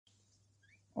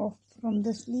off from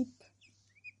the sleep,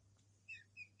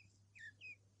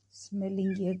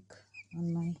 smelling egg on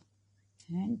my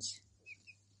hands.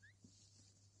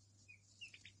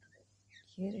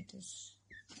 Here it is,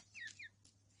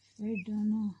 fed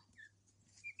on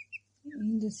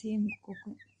in the same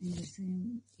coconut, in the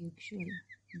same eggshell,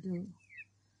 though it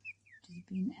has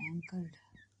been anchored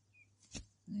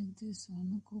like this on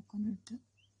a coconut.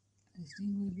 This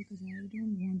thing was because I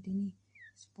don't want any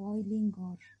spoiling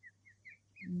or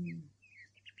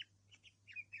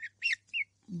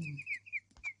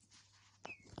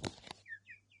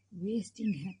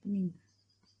wasting happening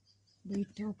by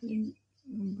toppling,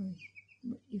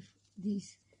 if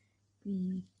these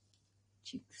pea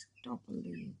chicks topple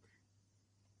the egg.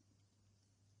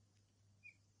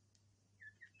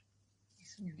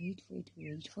 So wait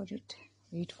for it.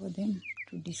 Wait for them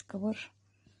to discover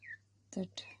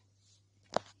that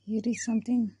here is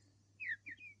something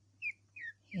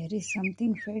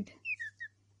fed,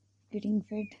 getting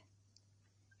fed,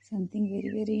 something very,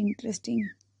 very interesting.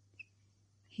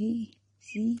 See,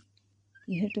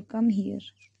 you have to come here,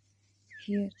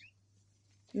 you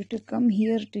have to come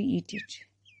here to eat it.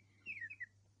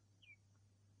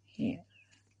 Here,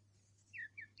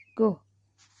 go.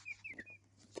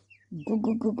 Go.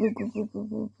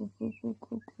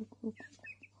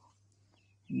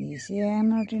 They say I am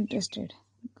not interested.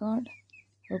 God,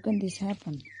 how can this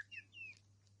happen?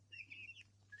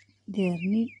 They are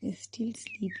still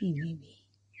sleepy, maybe.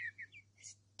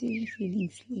 Still feeling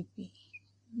sleepy.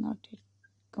 Not yet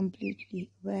completely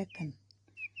awakened.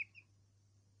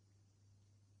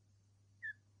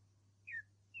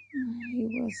 I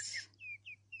was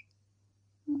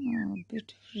a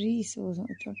bit free, so I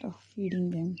thought of feeding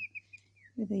them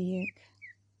with a egg.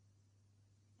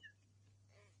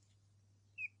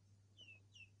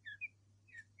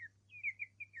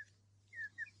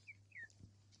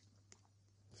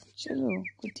 Chalo,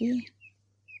 Kuti.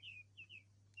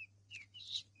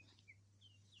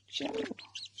 Chalo.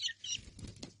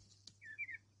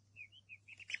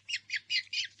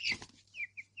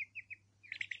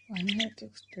 One had to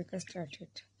take a start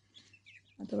it.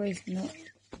 Otherwise, no,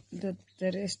 the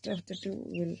rest of the two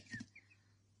will.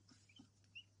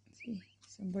 See,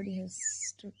 somebody has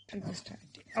to take a start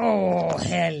it. Oh,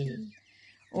 hell.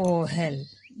 Oh, hell.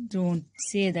 Don't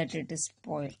say that it is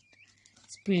spoiled.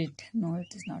 Spilt. No,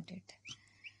 it is not it.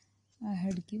 I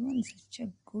had given such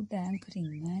a good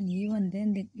anchoring, man. Even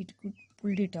then, it could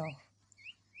pull it off.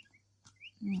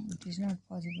 No, it is not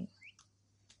possible.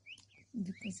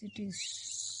 Because it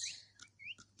is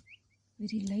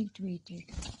very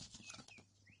lightweighted.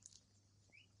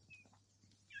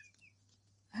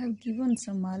 I have given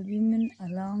some albumin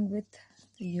along with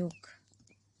the yolk.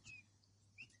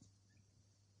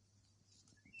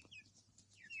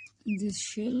 This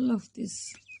shell of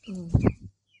this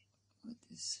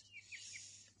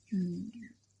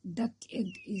duck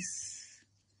egg is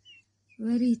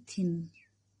very thin,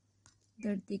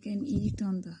 that they can eat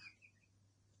on the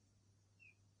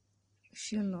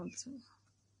shell also.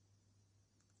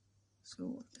 So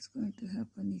what is going to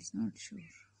happen is not sure.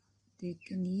 They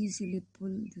can easily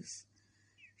pull this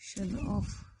shell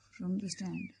off from the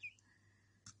stand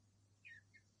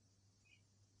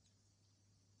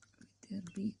with their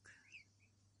beak.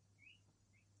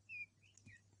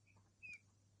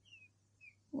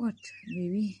 What,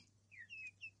 baby?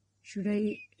 Should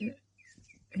I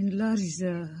enlarge this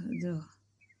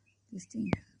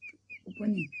thing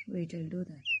opening? Wait, I'll do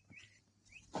that.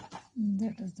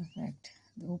 That is the fact.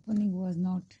 The opening was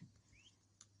not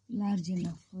large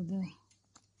enough for the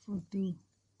food to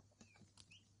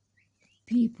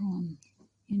peep on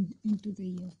into the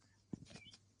yolk.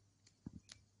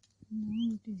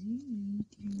 Now it is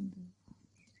eating the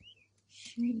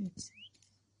shell itself.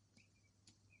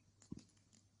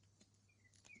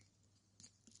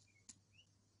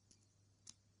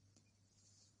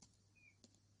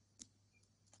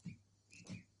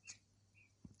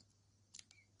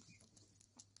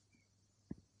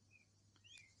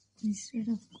 Instead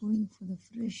of going for the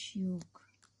fresh yolk,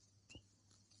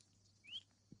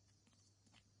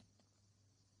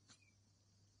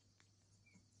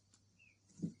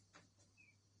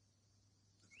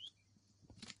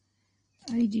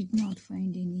 I did not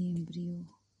find any embryo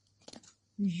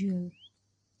visual.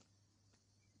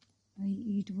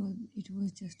 It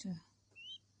was just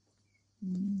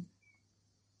the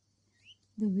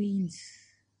veins,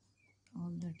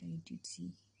 all that I did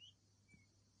see.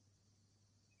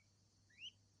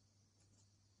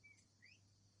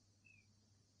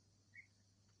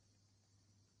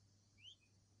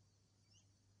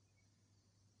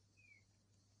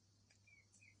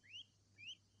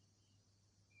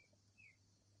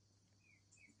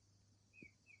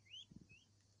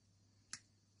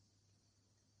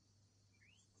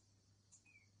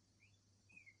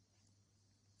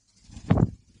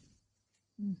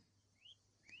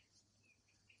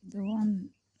 The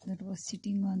one that was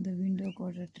sitting on the window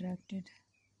got attracted.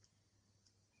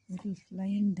 It will fly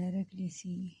in directly.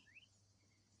 See,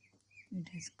 it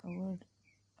has covered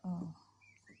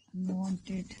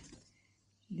unwanted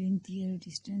lengthier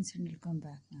distance and will come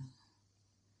back now.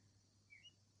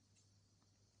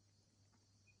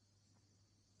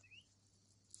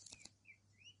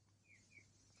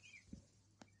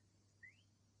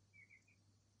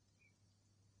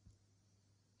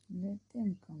 Let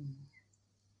them come.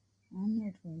 I'm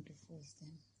not going to force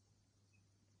them.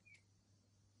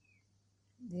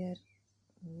 They are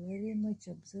very much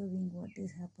observing what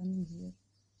is happening here.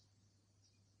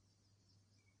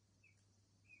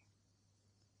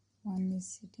 One is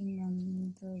sitting on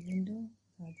the window,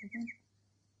 the other one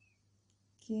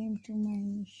came to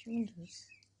my shoulders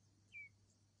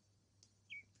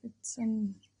with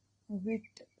some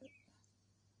wet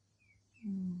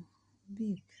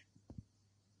beak.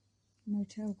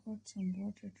 Might have got some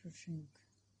water to drink.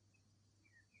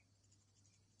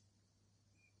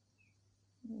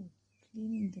 Oh,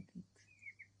 cleaning the beak.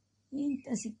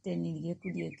 ಇಂತ ಸಿಗ್ತೇನೆ ನಿನಗೆ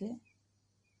ಕುಡಿಯೋಕ್ಕೆ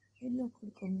ಎಲ್ಲೋ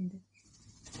ಕುಡ್ಕೊಂಬಂದೆ.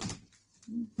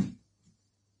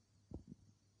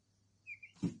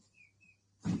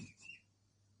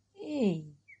 Hey,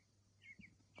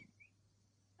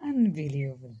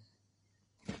 unbelievable.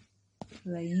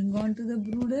 Flying onto the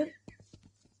brooder?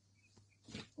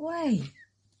 Why?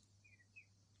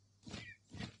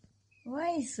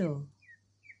 Why so?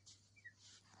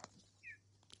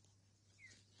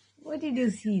 What did you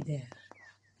see there?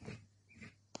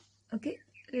 Okay,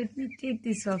 let me take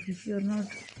this off if you're not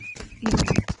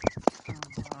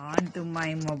onto my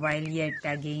mobile yet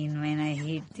again when I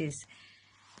hate this.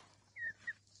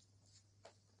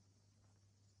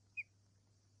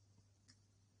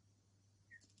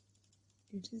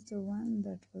 It is the one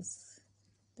that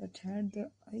had the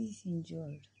eyes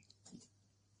injured.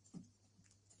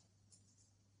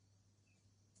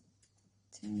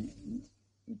 Then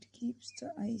it keeps the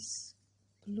eyes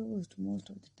closed most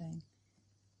of the time.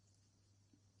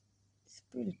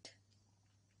 Spilt.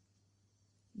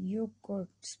 Yolk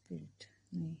got spilt.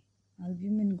 No,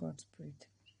 albumin got spilt.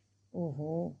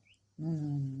 Oh, no,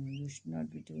 you should not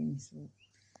be doing so.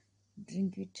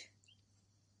 Drink it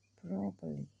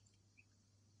properly.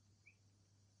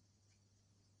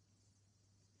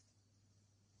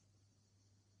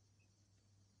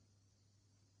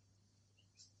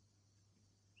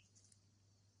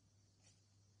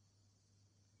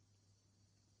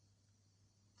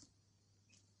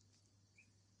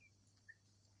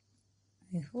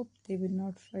 I hope they will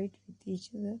not fight with each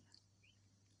other.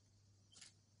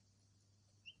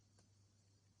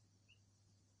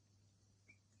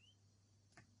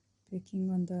 Pecking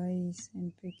on the eyes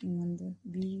and pecking on the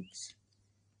beaks,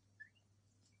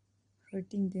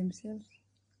 hurting themselves.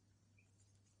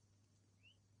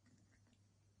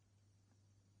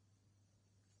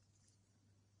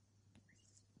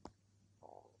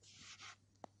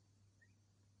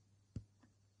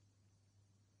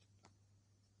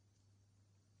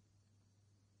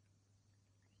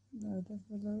 The other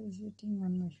fellow is sitting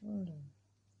on my shoulder.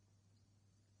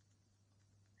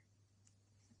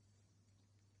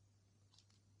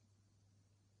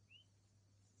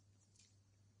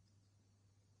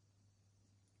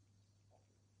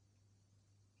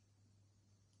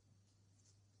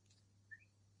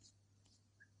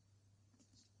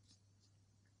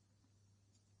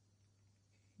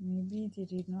 Maybe they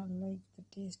did not like the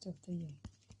taste of the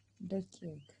duck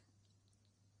egg,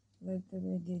 like the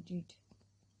way they did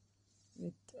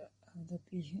with the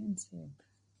peahen's egg.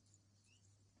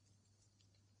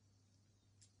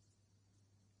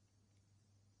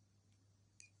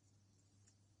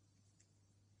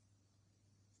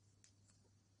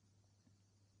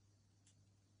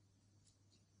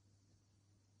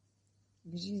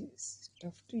 Which is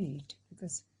tough to eat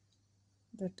because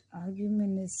that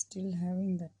albumin is still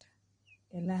having that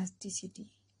elasticity.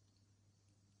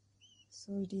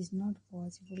 So it is not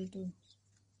possible to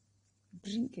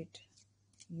drink it.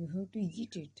 You have to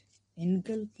eat it,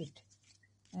 engulf it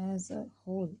as a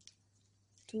whole.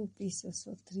 2 pieces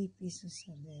or 3 pieces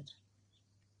are there.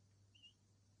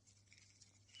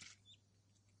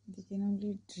 They can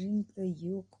only drink the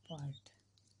yolk part,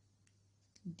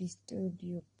 disturbed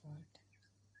yolk part.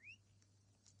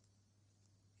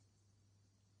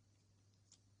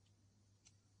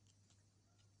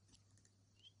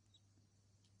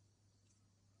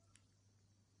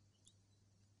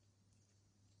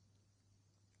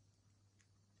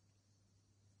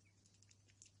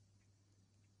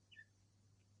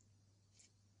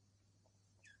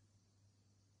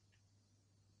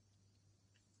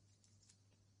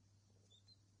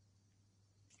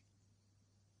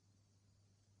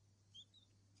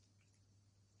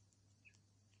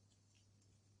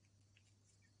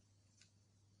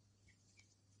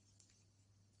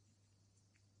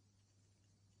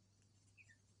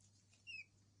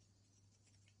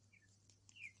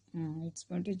 It's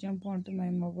going to jump onto my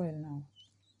mobile now.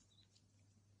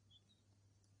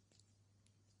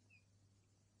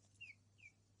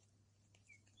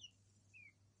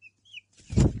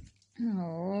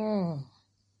 Oh,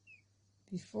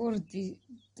 before the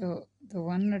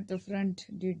one at the front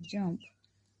did jump,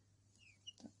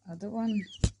 the other one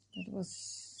that was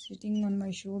sitting on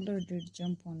my shoulder did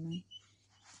jump on my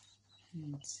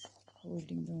hands,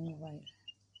 holding the mobile.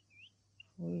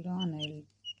 Hold on, I'll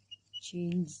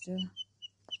change the